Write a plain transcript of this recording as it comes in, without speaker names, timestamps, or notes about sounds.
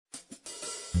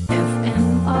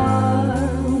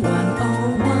FMR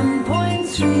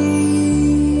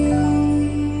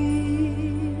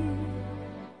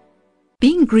 101.3.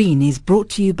 Being Green is brought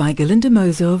to you by Galinda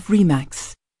Moser of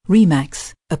Remax.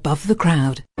 Remax, above the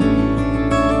crowd.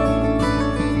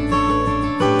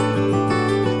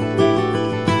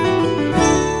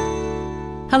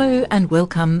 Hello and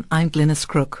welcome, I'm Glynis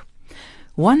Crook.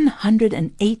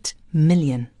 108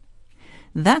 million.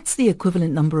 That's the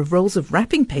equivalent number of rolls of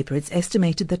wrapping paper it's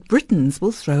estimated that Britons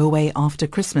will throw away after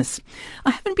Christmas.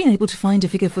 I haven't been able to find a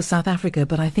figure for South Africa,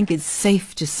 but I think it's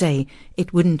safe to say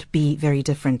it wouldn't be very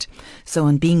different. So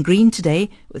on Being Green today,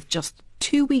 with just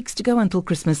 2 weeks to go until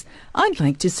Christmas, I'd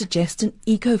like to suggest an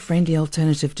eco-friendly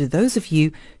alternative to those of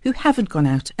you who haven't gone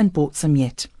out and bought some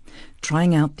yet.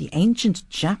 Trying out the ancient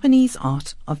Japanese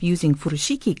art of using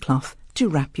furoshiki cloth to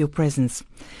wrap your presents.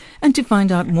 And to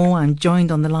find out more, I'm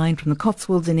joined on the line from the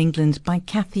Cotswolds in England by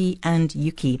Kathy and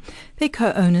Yuki. They're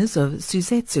co-owners of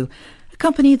Suzetsu, a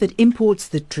company that imports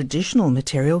the traditional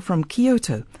material from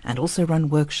Kyoto and also run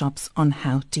workshops on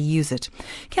how to use it.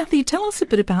 Kathy, tell us a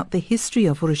bit about the history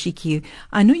of furoshiki.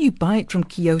 I know you buy it from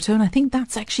Kyoto, and I think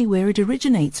that's actually where it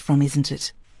originates from, isn't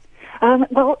it?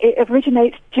 Well, it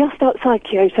originates just outside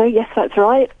Kyoto. Yes, that's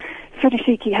right.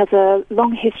 Furoshiki has a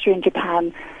long history in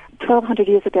Japan. 1,200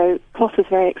 years ago, cloth was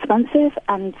very expensive,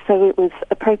 and so it was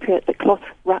appropriate that cloth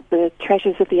wrap the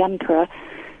treasures of the emperor.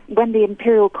 When the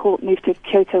imperial court moved to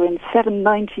Kyoto in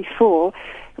 794,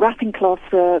 wrapping cloths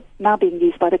were now being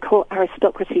used by the court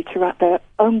aristocracy to wrap their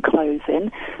own clothes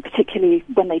in, particularly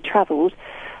when they travelled.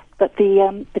 But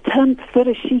the term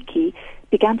furoshiki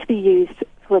began to be used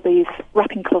for these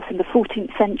wrapping cloths in the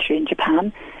 14th century in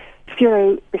Japan.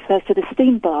 Furo refers to the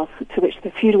steam bath to which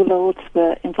the feudal lords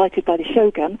were invited by the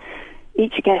shogun.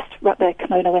 Each guest wrapped their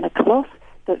kimono in a cloth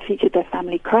that featured their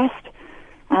family crest,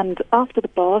 and after the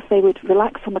bath they would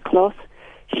relax on the cloth.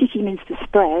 Shiki means to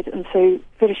spread, and so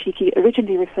furoshiki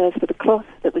originally refers to the cloth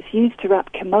that was used to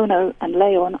wrap kimono and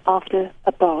lay on after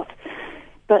a bath.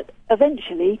 But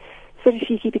eventually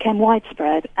furoshiki became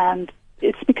widespread, and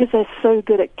it's because they're so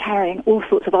good at carrying all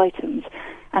sorts of items,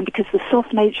 and because the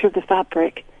soft nature of the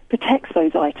fabric protects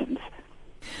those items.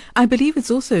 I believe it's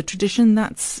also a tradition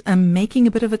that's making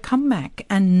a bit of a comeback,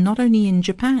 and not only in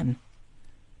Japan.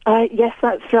 Yes,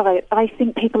 that's right. I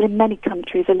think people in many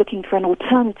countries are looking for an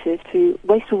alternative to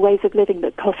wasteful ways of living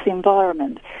that cost the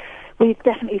environment. We've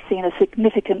definitely seen a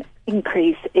significant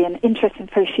increase in interest in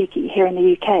furoshiki here in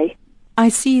the UK. I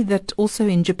see that also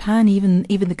in Japan, even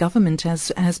the government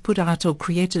has put out or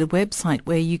created a website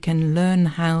where you can learn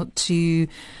how to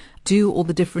do all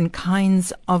the different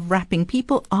kinds of wrapping.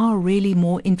 People are really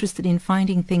more interested in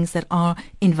finding things that are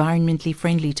environmentally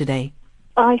friendly today.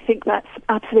 I think that's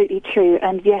absolutely true,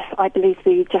 and yes, I believe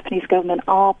the Japanese government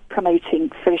are promoting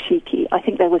furoshiki. I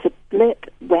think there was a blip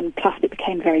when plastic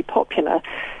became very popular,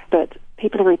 but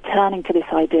people are returning to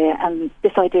this idea, and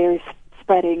this idea is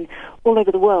spreading all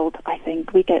over the world. I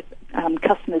think we get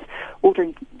customers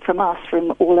ordering from us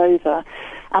from all over,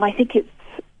 and I think it's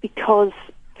because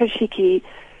furoshiki,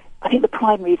 I think the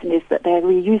prime reason is that they're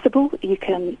reusable. You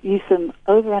can use them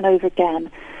over and over again,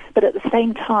 but at the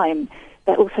same time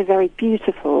they're also very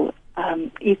beautiful.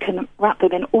 You can wrap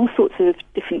them in all sorts of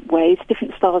different ways,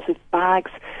 different styles of bags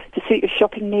to suit your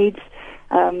shopping needs.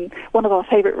 One of our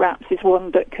favourite wraps is one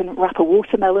that can wrap a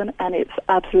watermelon, and it's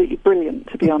absolutely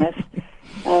brilliant, to be honest.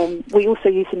 We also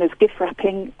use them as gift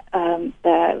wrapping.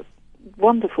 They're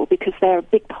wonderful because they're a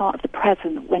big part of the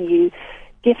present. When you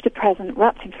gift a present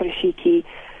wrapped in furoshiki,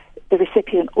 the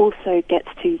recipient also gets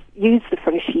to use the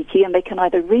furoshiki, and they can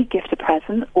either re-gift a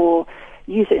present or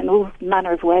use it in all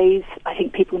manner of ways. I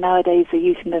think people nowadays are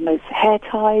using them as hair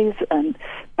ties and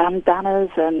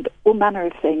bandanas and all manner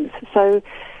of things. So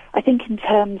I think in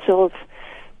terms of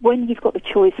when you've got the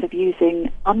choice of using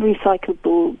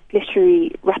unrecyclable,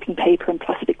 glittery wrapping paper and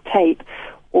plastic tape,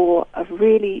 or a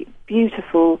really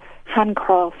beautiful,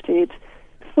 handcrafted,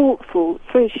 thoughtful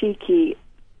furoshiki,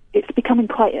 it's becoming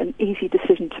quite an easy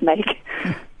decision to make.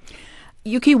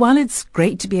 Yuki, while it's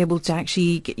great to be able to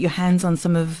actually get your hands on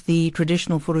some of the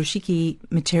traditional furoshiki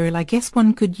material, I guess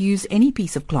one could use any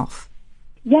piece of cloth.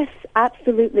 Yes,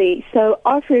 absolutely. So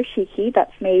our furoshiki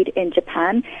that's made in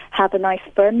Japan have a nice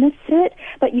firmness to it,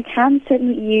 but you can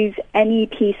certainly use any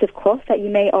piece of cloth that you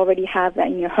may already have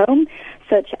in your home,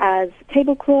 such as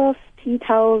tablecloths, tea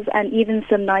towels, and even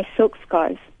some nice silk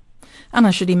scarves. And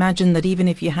I should imagine that even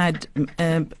if you had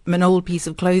an old piece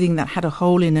of clothing that had a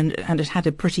hole in and it had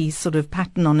a pretty sort of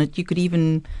pattern on it, you could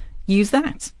even use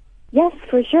that. Yes,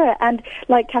 for sure. And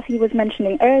like Kathy was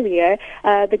mentioning earlier,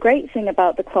 the great thing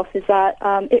about the cloth is that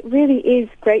it really is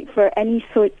great for any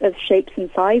sort of shapes and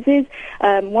sizes.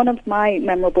 One of my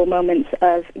memorable moments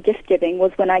of gift giving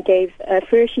was when I gave a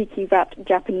furoshiki wrapped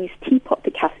Japanese teapot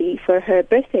to Kathy for her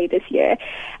birthday this year.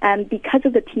 And because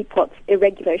of the teapot's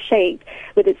irregular shape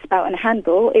with its spout and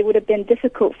handle, it would have been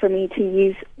difficult for me to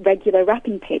use regular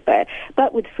wrapping paper.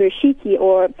 But with furoshiki,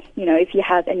 or, if you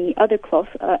have any other cloth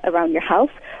around your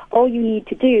house, all you need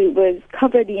to do was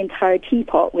cover the entire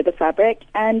teapot with the fabric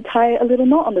and tie a little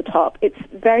knot on the top. It's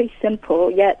very simple,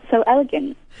 yet so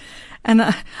elegant. And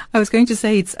I was going to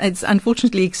say it's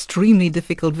unfortunately extremely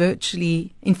difficult,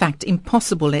 virtually, in fact,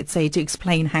 impossible, let's say, to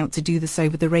explain how to do this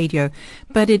over the radio.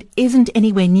 But it isn't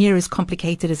anywhere near as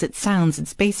complicated as it sounds.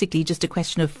 It's basically just a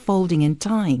question of folding and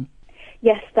tying.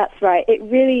 Yes, that's right. It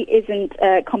really isn't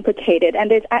complicated,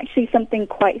 and there's actually something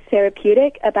quite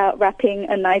therapeutic about wrapping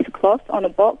a nice cloth on a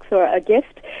box or a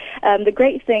gift. The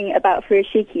great thing about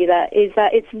furoshiki is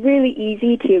that it's really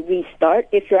easy to restart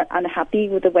if you're unhappy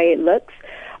with the way it looks.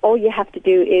 All you have to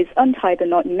do is untie the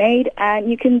knot you made, and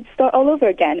you can start all over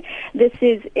again. This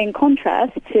is in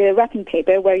contrast to wrapping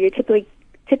paper, where you're typically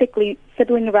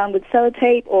fiddling around with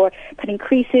sellotape or putting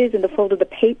creases in the fold of the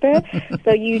paper.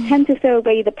 So you tend to throw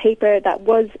away the paper that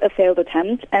was a failed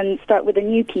attempt and start with a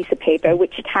new piece of paper,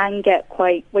 which can get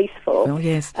quite wasteful. Oh,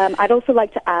 yes. I'd also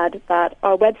like to add that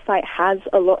our website has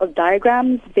a lot of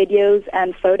diagrams, videos,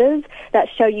 and photos that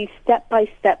show you step by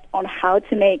step on how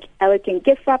to make elegant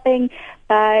gift wrapping,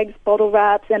 bags, bottle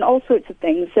wraps, and all sorts of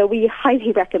things. So we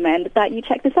highly recommend that you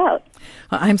check this out.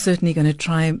 Well, I'm certainly going to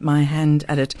try my hand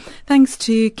at it. Thanks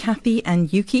to Kathy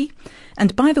and Yuki.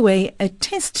 And by the way, a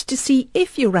test to see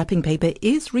if your wrapping paper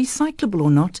is recyclable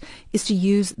or not is to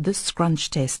use the scrunch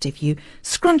test. If you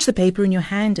scrunch the paper in your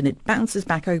hand and it bounces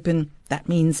back open, that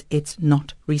means it's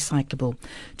not recyclable.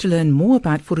 To learn more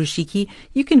about furoshiki,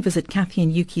 you can visit Kathy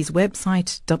and Yuki's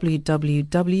website,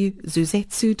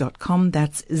 www.zuzetsu.com.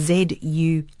 That's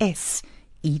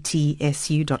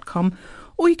ZUSETSU.com.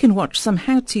 Or you can watch some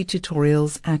how-to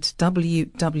tutorials at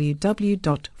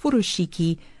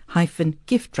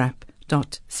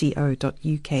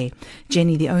www.furoshiki-giftwrap.co.uk.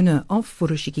 Jenny, the owner of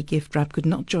Furoshiki Gift Wrap, could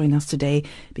not join us today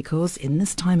because in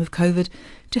this time of COVID,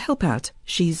 to help out,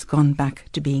 she's gone back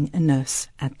to being a nurse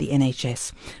at the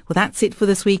NHS. Well, that's it for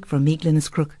this week. From me,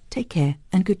 Glynis Crook. Take care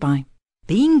and goodbye.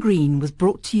 Being Green was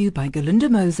brought to you by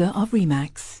Galinda Moser of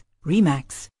Remax.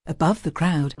 Remax, above the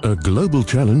crowd. A global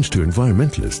challenge to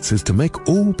environmentalists is to make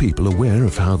all people aware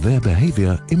of how their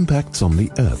behavior impacts on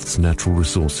the Earth's natural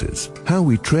resources. How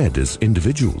we tread as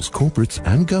individuals, corporates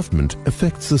and government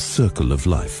affects the circle of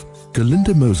life.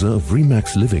 Galinda Moser of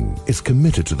Remax Living is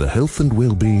committed to the health and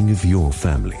well-being of your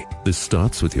family. This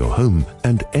starts with your home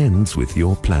and ends with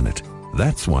your planet.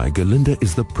 That's why Galinda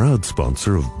is the proud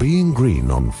sponsor of Being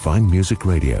Green on Fine Music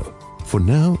Radio. For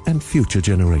now and future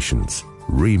generations,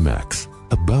 Remax,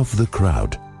 above the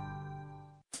crowd.